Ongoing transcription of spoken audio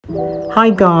Hi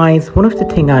guys, one of the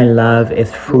things I love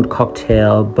is fruit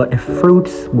cocktail, but the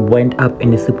fruits went up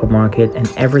in the supermarket and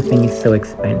everything is so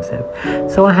expensive.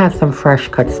 So I have some fresh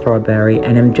cut strawberry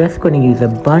and I'm just going to use a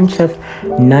bunch of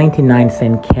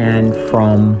 99-cent can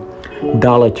from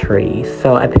Dollar Tree.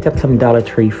 So I picked up some Dollar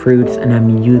Tree fruits and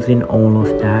I'm using all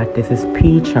of that. This is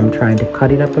peach. I'm trying to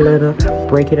cut it up a little,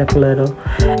 break it up a little.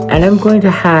 And I'm going to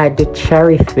add the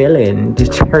cherry filling, the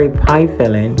cherry pie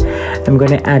filling. I'm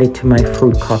going to add it to my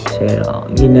fruit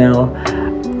cocktail. You know,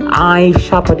 I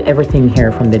shop at everything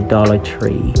here from the Dollar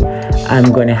Tree.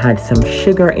 I'm going to add some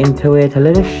sugar into it, a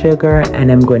little sugar,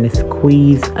 and I'm going to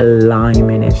squeeze a lime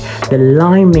in it. The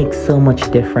lime makes so much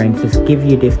difference. It gives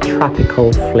you this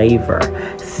tropical flavor.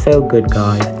 So good,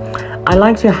 guys. I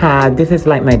like to have, this is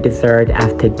like my dessert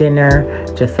after dinner,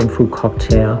 just some fruit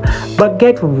cocktail. But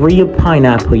get real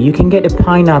pineapple. You can get the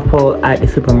pineapple at the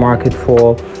supermarket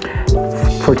for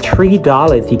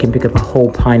 $3. You can pick up a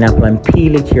whole pineapple and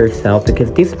peel it yourself,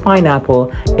 because this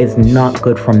pineapple is not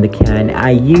good from the can. I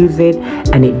use it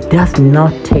and it does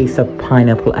not taste of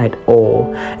pineapple at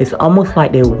all. It's almost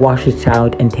like they wash it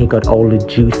out and take out all the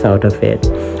juice out of it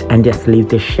and just leave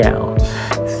the shell.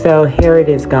 So here it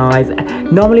is, guys.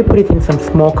 Normally put it in some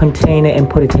small container and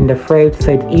put it in the fridge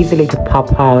so it's easily to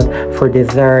pop out for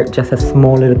dessert, just a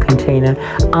small little container.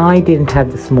 I didn't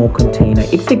have the small container.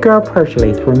 It's the Girl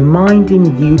Purchase,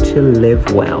 reminding you to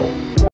live well.